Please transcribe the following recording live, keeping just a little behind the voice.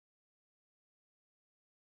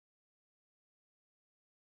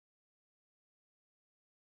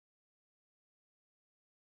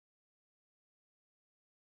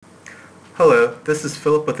Hello, this is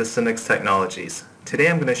Philip with Ascendix Technologies. Today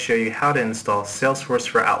I'm going to show you how to install Salesforce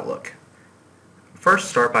for Outlook. First,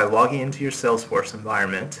 start by logging into your Salesforce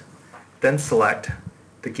environment, then select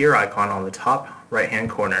the gear icon on the top right-hand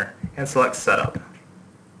corner and select Setup.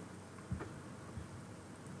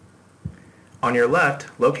 On your left,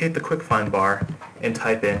 locate the quick find bar and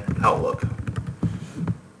type in Outlook.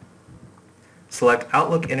 Select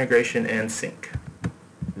Outlook Integration and Sync.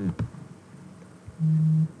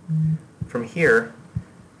 From here,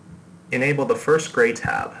 enable the first gray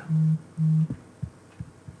tab.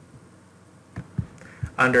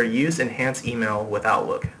 Under Use Enhance Email with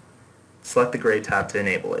Outlook, select the gray tab to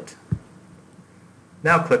enable it.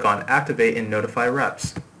 Now click on Activate and Notify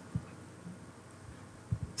Reps.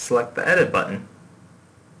 Select the Edit button,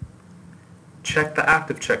 check the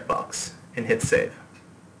Active checkbox, and hit Save.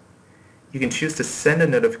 You can choose to send a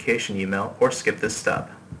notification email or skip this step.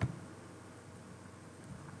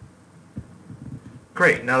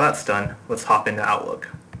 Great, now that's done, let's hop into Outlook.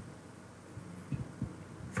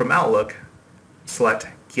 From Outlook, select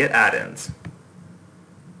Get Add-ins.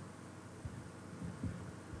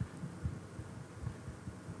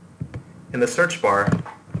 In the search bar,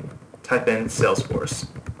 type in Salesforce.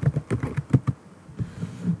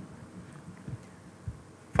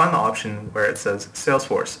 Find the option where it says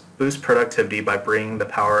Salesforce, boost productivity by bringing the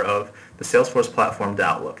power of the Salesforce platform to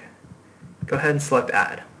Outlook. Go ahead and select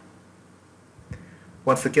Add.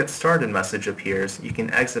 Once the Get Started message appears, you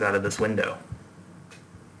can exit out of this window.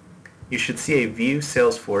 You should see a View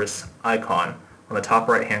Salesforce icon on the top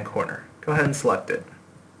right-hand corner. Go ahead and select it.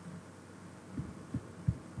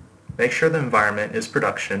 Make sure the environment is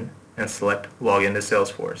production and select Log into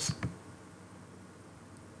Salesforce.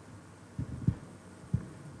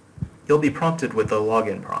 You'll be prompted with a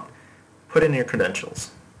login prompt. Put in your credentials.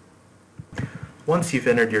 Once you've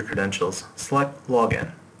entered your credentials, select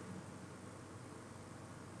Login.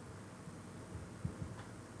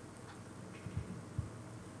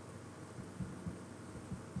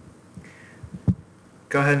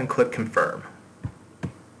 Go ahead and click Confirm.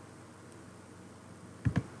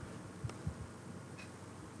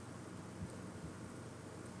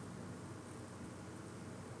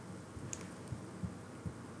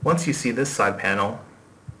 Once you see this side panel,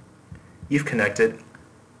 you've connected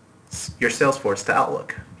your Salesforce to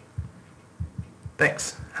Outlook.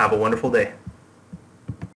 Thanks. Have a wonderful day.